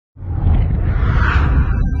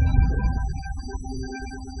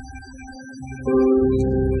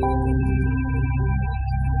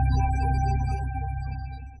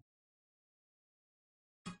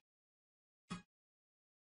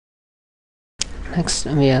Next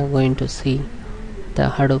we are going to see the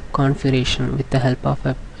Hadoop configuration with the help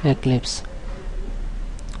of Eclipse.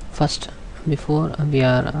 First, before we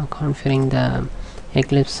are configuring the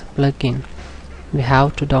Eclipse plugin, we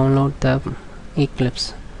have to download the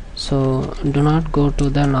Eclipse. So do not go to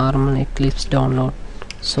the normal Eclipse download.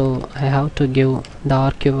 So I have to give the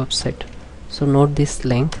RQ website. So note this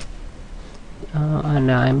link,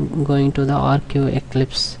 and I'm going to the RQ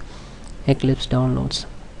Eclipse downloads.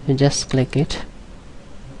 You just click it.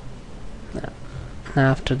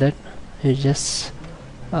 After that, you just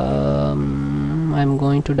I'm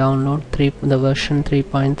going to download the version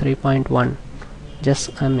 3.3.1.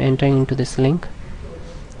 just I'm entering into this link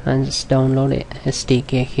and just download a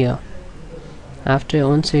SDK here. After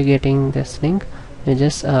once you're getting this link, you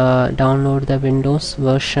just download the Windows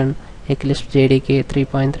version Eclipse JDK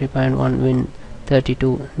 3.3.1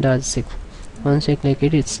 Win32.6. once you click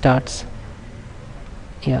it, it starts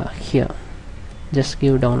here. Just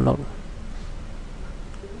give download.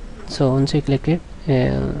 So once you click it,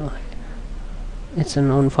 it's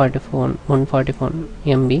an 144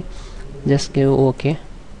 MB. Just give OK.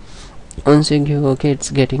 Once you give OK,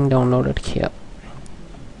 it's getting downloaded here.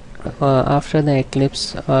 After the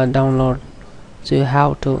Eclipse download, so you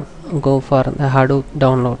have to go for the Hadoop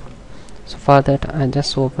download. So for that, I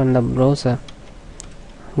just open the browser,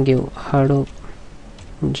 give Hadoop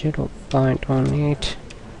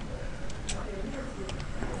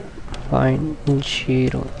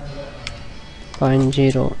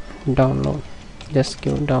 0.18.0.0 download. Just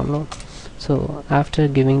give download. So after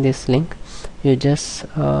giving this link, you just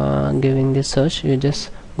giving this search, you just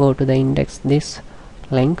go to the index this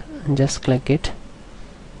link and just click it.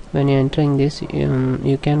 When you're entering this,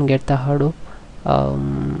 you can get the Hadoop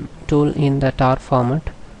tool in the tar format.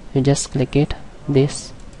 You just click it,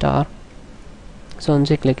 this tar. So once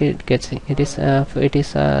you click it, it gets it is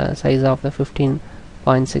size of the 15.6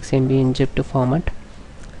 MB in zip2 format.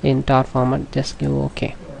 In tar format, just give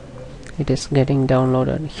OK. It is getting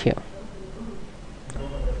downloaded here.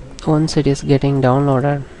 Once it is getting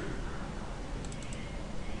downloaded,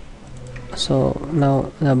 so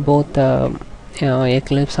now both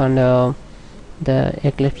Eclipse and the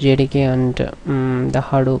Eclipse JDK and the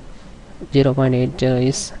Hadoop 0.80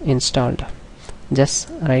 is installed. Just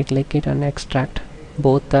right click it and extract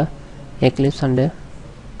both the Eclipse and the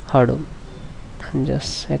Hadoop. I'm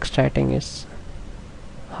just extracting is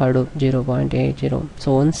Hadoop 0.80.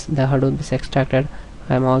 so once the Hadoop is extracted,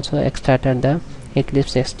 I am also extracted the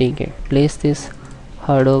Eclipse SDK. Place this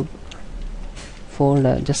Hadoop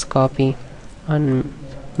folder, just copy and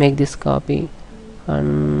make this copy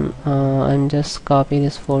and just copy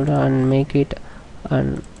this folder and make it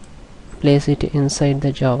and place it inside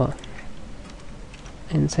the Java.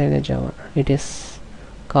 It is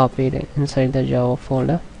copied inside the Java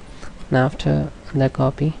folder. And after the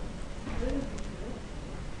copy,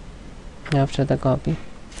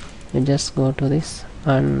 you just go to this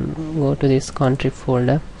and go to this config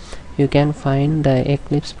folder. You can find the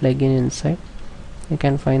Eclipse plugin inside.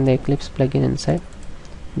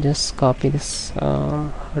 Just copy this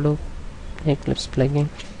Hadoop Eclipse plugin.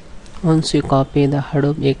 Once you copy the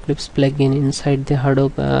Hadoop Eclipse plugin inside the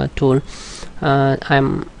Hadoop tool,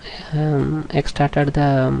 I'm extracted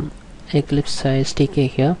the Eclipse SDK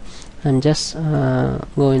here, and just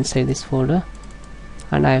go inside this folder,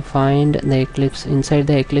 and I find the Eclipse inside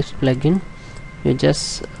the Eclipse plugin. You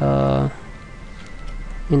just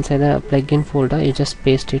inside the plugin folder, you just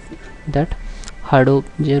paste it, that Hadoop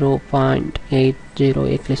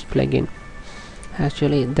 0.80 Eclipse plugin.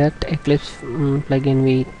 Actually that Eclipse plugin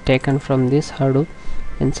we taken from this Hadoop.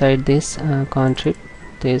 Inside this config,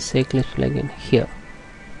 this Eclipse plugin here.